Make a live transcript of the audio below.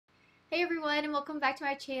Hey everyone, and welcome back to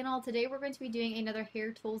my channel. Today we're going to be doing another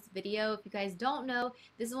hair tools video. If you guys don't know,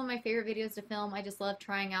 this is one of my favorite videos to film. I just love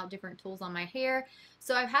trying out different tools on my hair.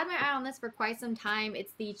 So I've had my eye on this for quite some time.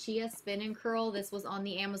 It's the Chia Spin and Curl. This was on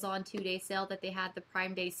the Amazon 2-day sale that they had, the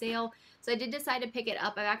Prime Day sale. So I did decide to pick it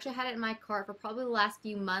up. I've actually had it in my cart for probably the last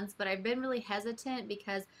few months, but I've been really hesitant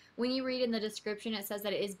because when you read in the description, it says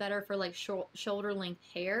that it is better for like shoulder length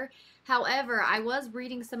hair. However, I was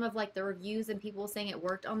reading some of like the reviews and people saying it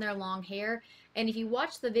worked on their long hair. And if you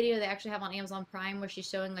watch the video they actually have on Amazon Prime where she's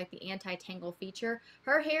showing like the anti-tangle feature,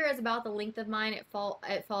 her hair is about the length of mine. It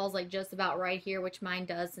falls like just about right here, which mine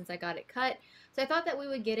does since I got it cut. So I thought that we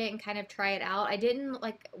would get it and kind of try it out. I didn't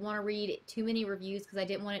like want to read too many reviews because I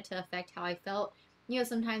didn't want it to affect how I felt. You know,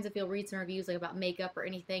 sometimes if you'll read some reviews like about makeup or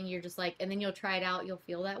anything, you're just like, and then you'll try it out, you'll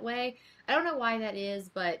feel that way. I don't know why that is,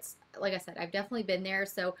 but like I said, I've definitely been there.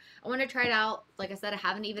 So I want to try it out. Like I said, I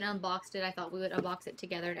haven't even unboxed it. I thought we would unbox it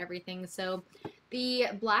together and everything. So the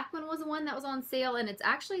black one was the one that was on sale, and it's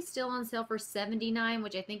actually still on sale for $79,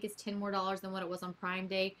 which I think is $10 more than what it was on Prime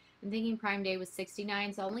Day. I'm thinking Prime Day was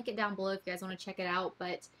 $69, so I'll link it down below if you guys want to check it out.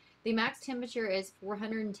 But the max temperature is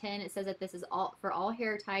 410. It says that this is all for all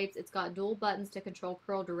hair types. It's got dual buttons to control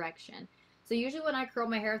curl direction. So usually when I curl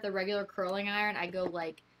my hair with a regular curling iron, I go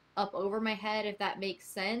like up over my head, if that makes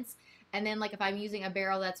sense. And then like if I'm using a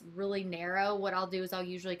barrel that's really narrow, what I'll do is I'll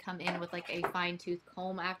usually come in with like a fine tooth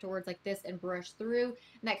comb afterwards like this and brush through.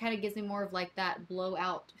 And that kind of gives me more of like that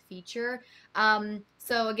blowout feature.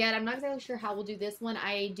 So again, I'm not exactly sure how we'll do this one.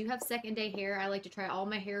 I do have second day hair. I like to try all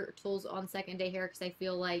my hair tools on second day hair because I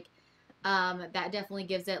feel like that definitely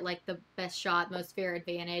gives it like the best shot, most fair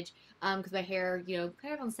advantage. Because my hair, you know,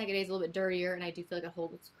 kind of on the second day is a little bit dirtier, and I do feel like it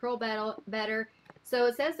holds curl better. So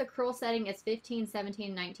it says the curl setting is 15,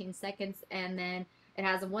 17, 19 seconds, and then it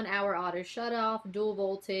has a 1 hour auto shut off, dual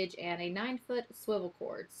voltage, and a 9-foot swivel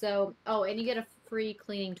cord. So, oh, and you get a free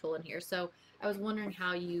cleaning tool in here. So I was wondering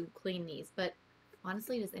how you clean these, but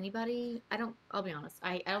honestly, does anybody? I'll be honest.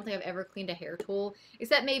 I don't think I've ever cleaned a hair tool,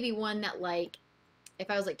 except maybe one that like if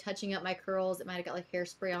I was like touching up my curls, it might have got like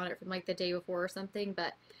hairspray on it from like the day before or something.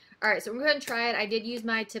 But all right, so we're going to try it. I did use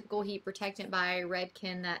my typical heat protectant by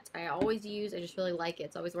Redken that I always use. I just really like it.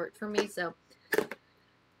 It's always worked for me. So,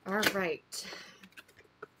 all right,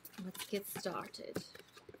 let's get started.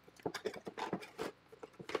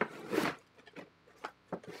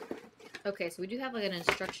 Okay, so we do have like an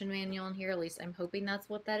instruction manual in here. At least I'm hoping that's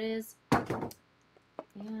what that is.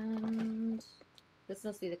 And this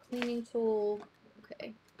must be the cleaning tool.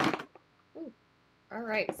 Okay. Ooh. All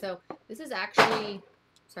right, so this is actually,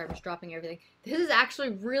 sorry, I'm just dropping everything. This is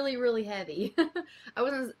actually really, really heavy. I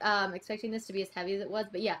wasn't expecting this to be as heavy as it was,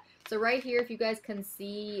 but yeah. So right here, if you guys can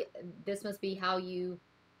see, this must be how you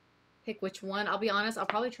pick which one. I'll be honest, I'll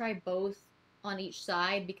probably try both on each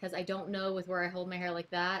side because I don't know with where I hold my hair like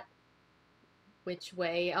that which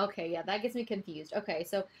way. Okay, yeah, that gets me confused. Okay,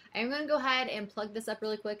 so I'm going to go ahead and plug this up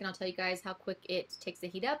really quick, and I'll tell you guys how quick it takes to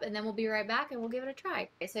heat up, and then we'll be right back, and we'll give it a try.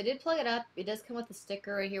 Okay, so I did plug it up. It does come with a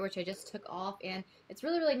sticker right here, which I just took off, and it's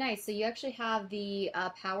really, really nice. So you actually have the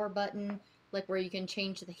power button, like where you can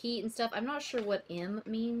change the heat and stuff. I'm not sure what M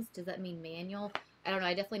means. Does that mean manual? I don't know.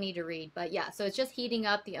 I definitely need to read. But yeah, so it's just heating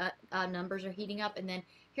up. The numbers are heating up, and then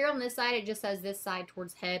here on this side, it just says this side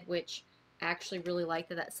towards head, which I actually really like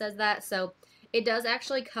that that says that. So it does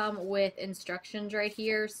actually come with instructions right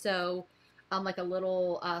here, so like a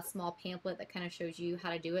little small pamphlet that kind of shows you how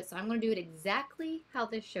to do it. So I'm going to do it exactly how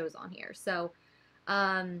this shows on here. So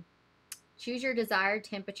um, choose your desired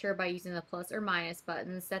temperature by using the plus or minus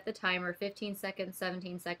buttons. Set the timer 15 seconds,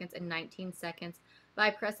 17 seconds, and 19 seconds by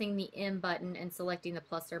pressing the M button and selecting the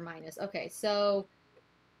plus or minus. Okay, so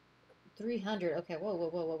 300. Okay, whoa, whoa,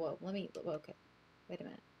 whoa, whoa, whoa. Okay, wait a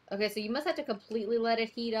minute. Okay, so you must have to completely let it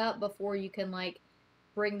heat up before you can, like,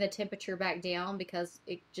 bring the temperature back down because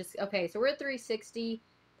it just, okay, so we're at 360.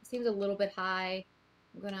 It seems a little bit high.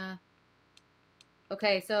 I'm gonna,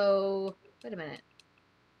 okay, so, wait a minute.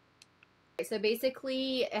 Okay, so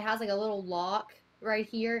basically, it has, like, a little lock right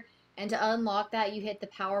here, and to unlock that, you hit the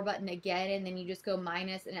power button again, and then you just go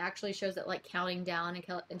minus, and it actually shows it, like, counting down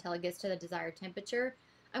until it gets to the desired temperature.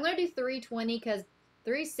 I'm gonna do 320 because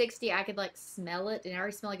 360, I could like smell it, and I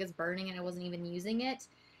already smell like it's burning, and I wasn't even using it.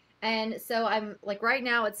 And so I'm like right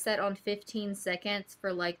now it's set on 15 seconds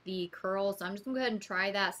for like the curl, so I'm just gonna go ahead and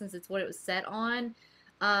try that since it's what it was set on.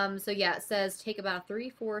 So yeah, it says take about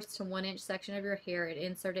 3/4 to 1 inch section of your hair and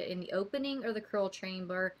insert it in the opening or the curl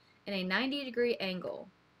chamber in a 90-degree angle.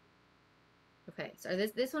 Okay, so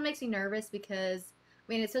this one makes me nervous because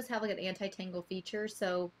I mean it's supposed to have like an anti-tangle feature,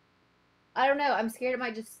 so I don't know. I'm scared it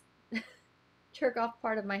might just jerk off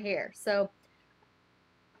part of my hair. So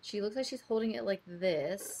She looks like she's holding it like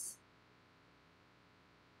this.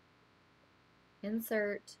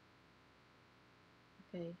 Insert.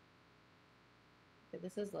 Okay. Okay,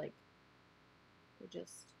 this is like,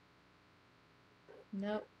 just,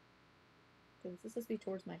 nope. Okay, this is supposed to be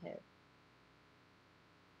towards my head.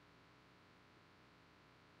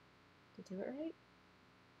 Did I do it right?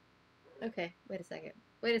 Okay, wait a second.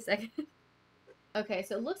 Wait a second. Okay,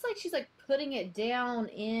 so it looks like she's like putting it down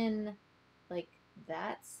in, like,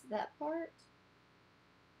 that's that part.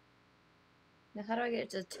 Now how do I get it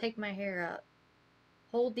to take my hair up?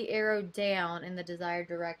 Hold the arrow down in the desired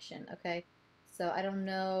direction. Okay, so I don't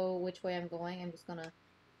know which way I'm going. I'm just gonna,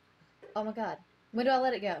 oh my god. When do I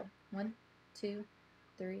let it go? 1, 2,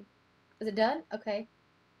 3. Is it done? Okay.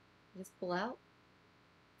 Just pull out.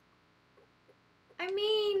 I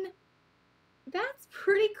mean, that's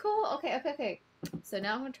pretty cool. Okay, okay, okay. So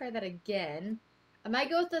now I'm going to try that again. I might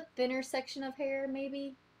go with the thinner section of hair,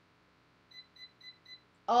 maybe.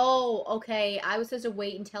 Oh, okay. I was supposed to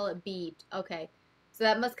wait until it beeped. Okay. So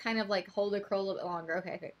that must kind of like hold the curl a little bit longer.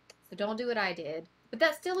 Okay, okay. So don't do what I did. But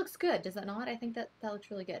that still looks good, does that not? I think that looks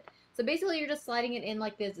really good. So basically you're just sliding it in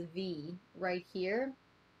like this V right here.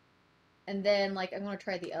 And then like I'm going to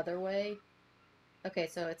try the other way. Okay,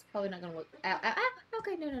 so it's probably not going to look... Ow, ow, ow.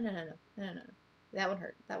 Okay, no, no, no, no, no. No, no, no. That one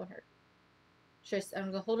hurt. That one hurt. Just, I'm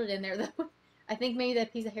going to hold it in there, though. I think maybe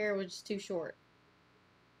that piece of hair was just too short.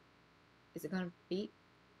 Is it going to beat?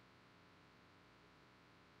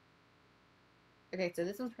 Okay, so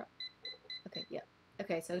this one's okay, yeah.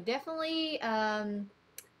 Okay, so definitely,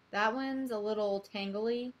 that one's a little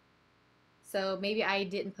tangly. So maybe I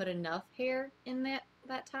didn't put enough hair in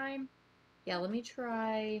that time. Yeah, let me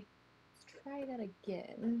try... Let's try that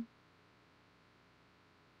again.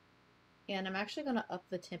 And I'm actually going to up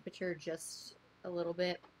the temperature just a little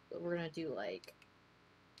bit. We're going to do like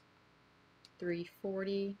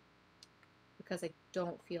 340 because I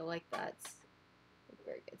don't feel like that's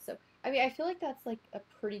very good. So, I mean, I feel like that's like a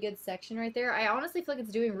pretty good section right there. I honestly feel like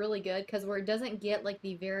it's doing really good because where it doesn't get like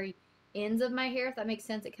the very ends of my hair, if that makes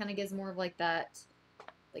sense, it kind of gives more of like that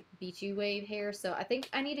like beachy wave hair. So I think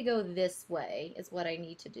I need to go this way is what I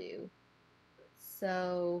need to do.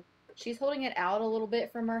 So she's holding it out a little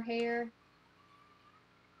bit from her hair.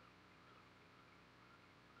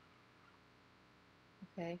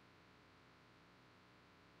 Okay.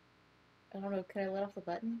 I don't know, could I let off the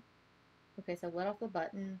button? Okay, so let off the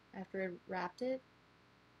button after it wrapped it.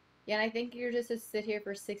 Yeah, and I think you're just to sit here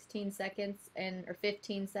for 16 seconds or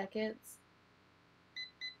 15 seconds.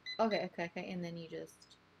 Okay, okay, okay, and then you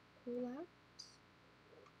just pull out.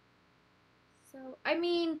 So, I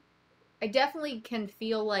mean, I definitely can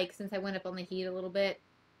feel like, since I went up on the heat a little bit,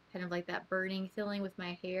 kind of like that burning feeling with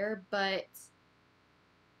my hair, but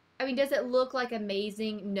I mean, does it look like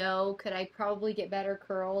amazing? No. Could I probably get better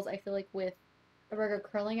curls? I feel like with a regular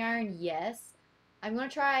curling iron, yes. I'm going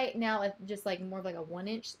to try now with just like more of like a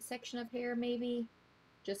 1-inch section of hair maybe,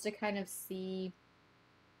 just to kind of see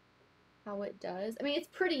how it does. I mean, it's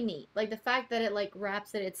pretty neat. Like the fact that it like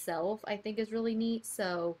wraps it itself, I think is really neat.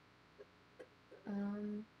 So,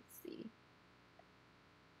 let's see.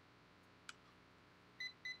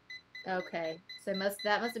 Okay, so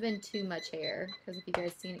that must have been too much hair because if you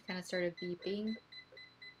guys seen it kind of started beeping.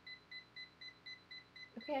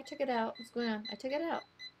 Okay, I took it out. What's going on? I took it out.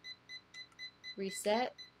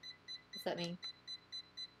 Reset? What's that mean?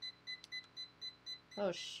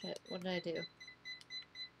 Oh shit, what did I do?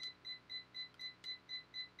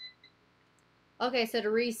 Okay, so to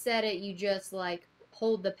reset it, you just like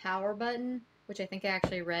hold the power button, which I think I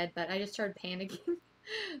actually read, but I just started panicking.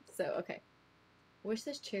 So, okay. Wish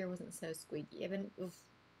this chair wasn't so squeaky. Oof.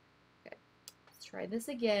 Okay, let's try this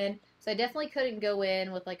again. So I definitely couldn't go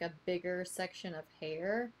in with like a bigger section of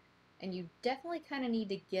hair. And you definitely kind of need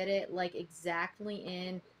to get it like exactly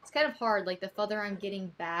in. It's kind of hard. Like the further I'm getting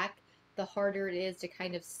back, the harder it is to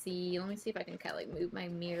kind of see. Let me see if I can kind of like move my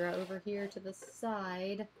mirror over here to the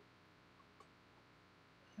side.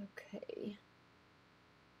 Okay.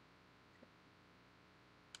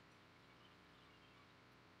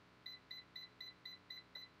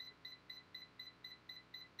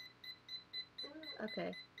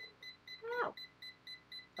 Okay. Ow.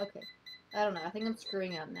 Okay. I don't know. I think I'm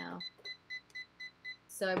screwing up now.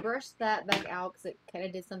 So I brushed that back out because it kind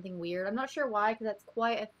of did something weird. I'm not sure why because that's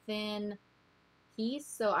quite a thin piece.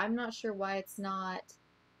 So I'm not sure why it's not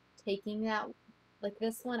taking that like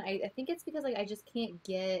this one. I think it's because like I just can't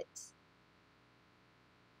get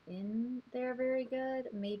in there very good.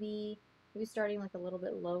 Maybe starting like a little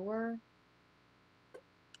bit lower.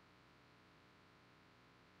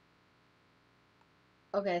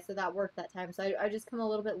 Okay, so that worked that time. So I just come a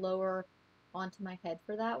little bit lower onto my head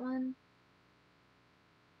for that one.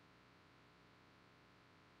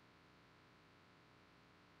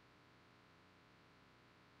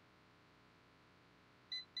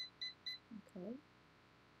 Okay.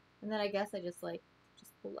 And then I guess I just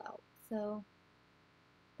pull out. So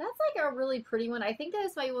that's like a really pretty one. I think that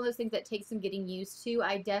is probably one of those things that takes some getting used to.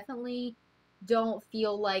 I definitely don't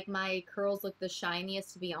feel like my curls look the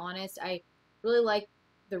shiniest, to be honest. I really like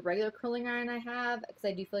the regular curling iron I have because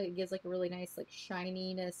I do feel like it gives like a really nice like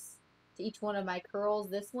shininess to each one of my curls.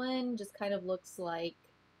 This one just kind of looks like,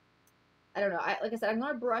 I don't know. Like I said, I'm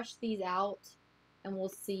going to brush these out and we'll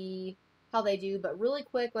see how they do. But really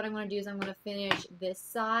quick, what I'm going to do is I'm going to finish this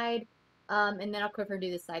side. And then I'll quickly do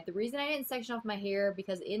this side. The reason I didn't section off my hair,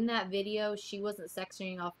 because in that video, she wasn't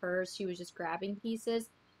sectioning off hers. She was just grabbing pieces.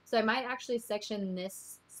 So I might actually section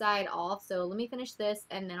this side off. So let me finish this,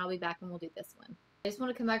 and then I'll be back and we'll do this one. I just want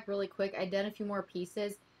to come back really quick. I done a few more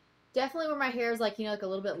pieces. Definitely where my hair is like, you know, like a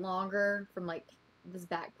little bit longer from like this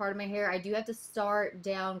back part of my hair, I do have to start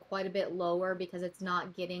down quite a bit lower because it's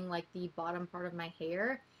not getting like the bottom part of my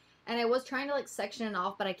hair. And I was trying to like section it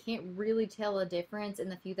off, but I can't really tell a difference in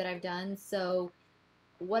the few that I've done. So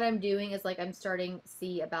what I'm doing is like I'm starting to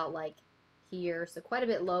see about like here, so quite a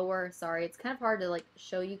bit lower. Sorry, it's kind of hard to like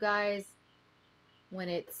show you guys when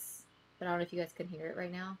it's, but I don't know if you guys can hear it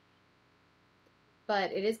right now.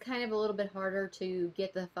 But it is kind of a little bit harder to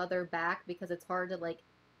get the feather back because it's hard to like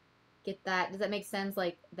get that. Does that make sense?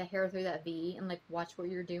 Like the hair through that V and like watch what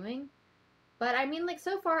you're doing. But I mean, like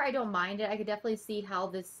so far I don't mind it. I could definitely see how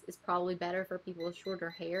this is probably better for people with shorter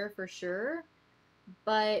hair for sure.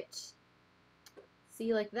 But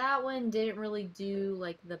see, like that one didn't really do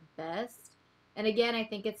like the best. And again, I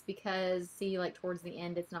think it's because, see, like towards the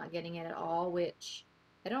end it's not getting it at all, which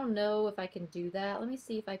I don't know if I can do that. Let me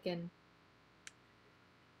see if I can.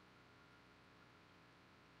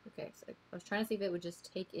 Okay, so I was trying to see if it would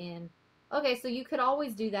just take in. Okay, so you could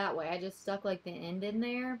always do that way. I just stuck like the end in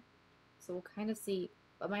there. So we'll kind of see.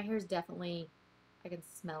 But my hair's definitely, I can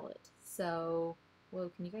smell it. So, whoa,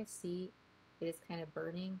 can you guys see? It is kind of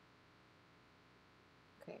burning.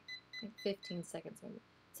 Okay, like 15 seconds maybe.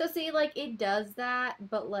 So see, like it does that,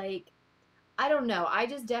 but like, I don't know. I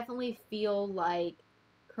just definitely feel like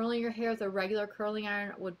curling your hair with a regular curling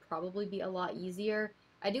iron would probably be a lot easier.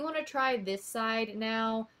 I do want to try this side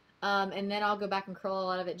now, and then I'll go back and curl a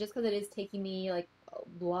lot of it just because it is taking me like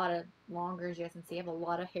a lot of longer. As you guys can see, I have a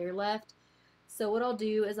lot of hair left. So what I'll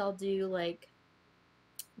do is I'll do like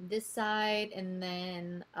this side and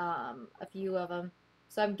then a few of them.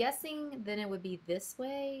 So I'm guessing then it would be this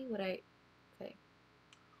way. Would I? Okay.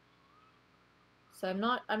 So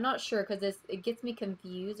I'm not sure because it gets me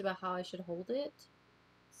confused about how I should hold it.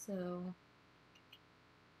 So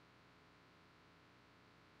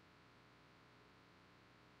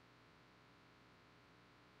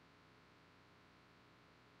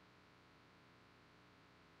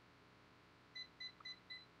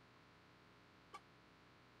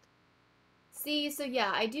see, so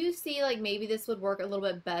yeah, I do see like maybe this would work a little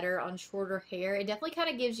bit better on shorter hair. It definitely kind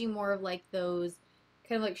of gives you more of like those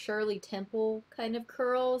kind of like Shirley Temple kind of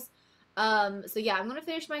curls. So yeah, I'm gonna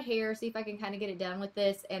finish my hair, see if I can kind of get it done with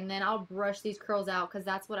this, and then I'll brush these curls out because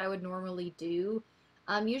that's what I would normally do.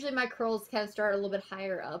 Usually my curls kind of start a little bit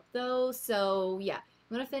higher up though, so yeah,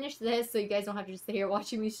 I'm gonna finish this so you guys don't have to just sit here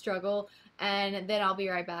watching me struggle, and then I'll be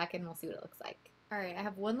right back and we'll see what it looks like. Alright, I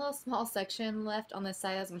have one little small section left on this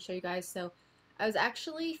side I was gonna show you guys, so I was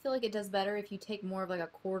actually feel like it does better if you take more of like a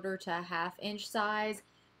quarter to a half-inch size.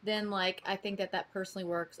 Then like I think that that personally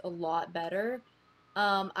works a lot better.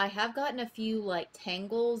 I have gotten a few like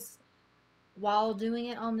tangles while doing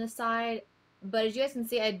it on this side, but as you guys can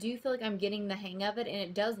see, I do feel like I'm getting the hang of it, and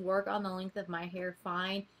it does work on the length of my hair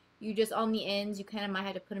fine. You just on the ends, you kind of might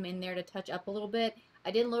have to put them in there to touch up a little bit. I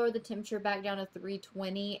did lower the temperature back down to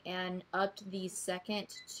 320 and upped the second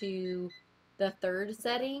to the third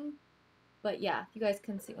setting. But yeah, if you guys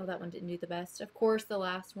can see, oh, that one didn't do the best. Of course, the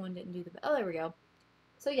last one didn't do the best. Oh, there we go.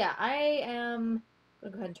 So yeah, I am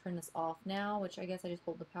going to go ahead and turn this off now, which I guess I just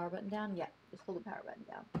hold the power button down. Yeah, just hold the power button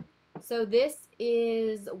down. So this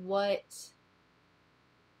is what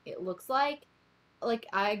it looks like. Like,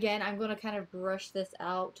 again, I'm going to kind of brush this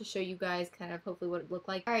out to show you guys kind of hopefully what it looked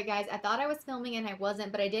like. Alright guys, I thought I was filming and I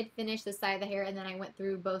wasn't, but I did finish this side of the hair and then I went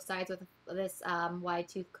through both sides with this wide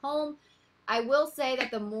tooth comb. I will say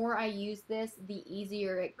that the more I used this, the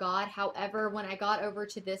easier it got. However, when I got over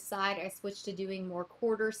to this side, I switched to doing more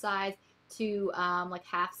quarter size to like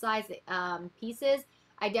half size pieces.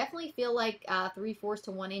 I definitely feel like 3/4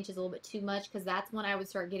 to 1 inch is a little bit too much because that's when I would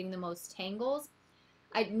start getting the most tangles.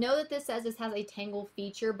 I know that this says this has a tangle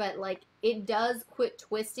feature, but like it does quit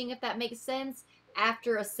twisting, if that makes sense,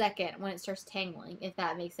 after a second when it starts tangling, if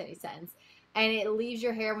that makes any sense. And it leaves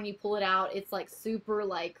your hair when you pull it out, it's like super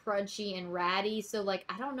like crunchy and ratty. So like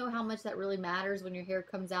I don't know how much that really matters when your hair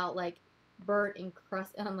comes out like burnt and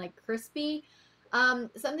crust and like crispy.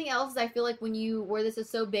 Something else is I feel like when you where this is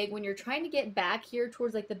so big, when you're trying to get back here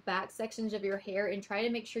towards like the back sections of your hair and try to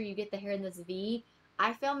make sure you get the hair in this V,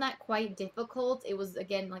 I found that quite difficult. It was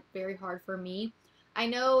again like very hard for me. I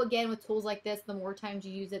know again with tools like this, the more times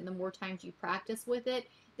you use it and the more times you practice with it,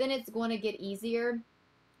 then it's going to get easier.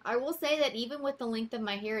 I will say that even with the length of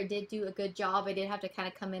my hair, it did do a good job. I did have to kind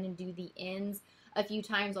of come in and do the ends a few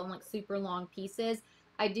times on like super long pieces.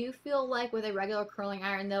 I do feel like with a regular curling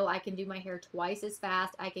iron though, I can do my hair twice as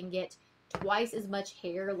fast. I can get twice as much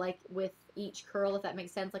hair like with each curl, if that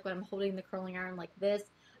makes sense. Like when I'm holding the curling iron like this,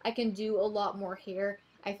 I can do a lot more hair.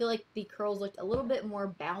 I feel like the curls looked a little bit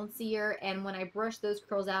more bouncier, and when I brush those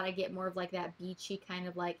curls out, I get more of like that beachy kind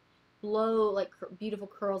of like blow, like beautiful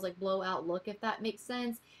curls, like blowout look, if that makes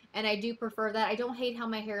sense. And I do prefer that. I don't hate how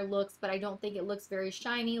my hair looks, but I don't think it looks very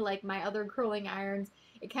shiny like my other curling irons.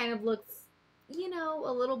 It kind of looks, you know,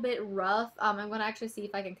 a little bit rough. I'm going to actually see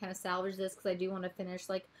if I can kind of salvage this because I do want to finish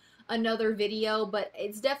like another video, but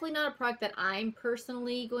it's definitely not a product that I'm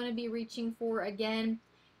personally going to be reaching for again.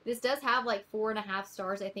 This does have like 4.5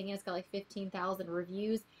 stars, I think, and it's got like 15,000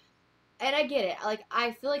 reviews. And I get it. Like,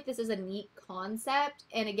 I feel like this is a neat concept.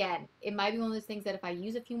 And again, it might be one of those things that if I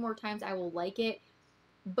use a few more times, I will like it.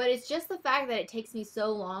 But it's just the fact that it takes me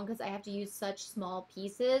so long because I have to use such small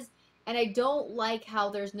pieces. And I don't like how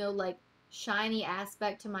there's no, like, shiny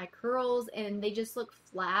aspect to my curls. And they just look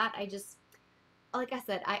flat. I just, like I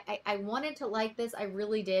said, I wanted to like this. I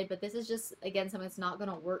really did. But this is just, again, something that's not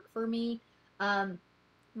going to work for me. Um,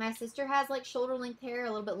 my sister has like shoulder length hair, a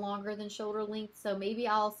little bit longer than shoulder length, so maybe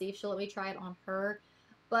I'll see if she'll let me try it on her.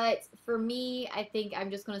 But for me, I think I'm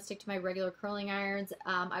just going to stick to my regular curling irons.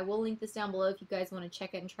 I will link this down below if you guys want to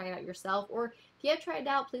check it and try it out yourself. Or if you have tried it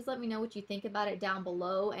out, please let me know what you think about it down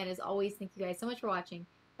below. And as always, thank you guys so much for watching.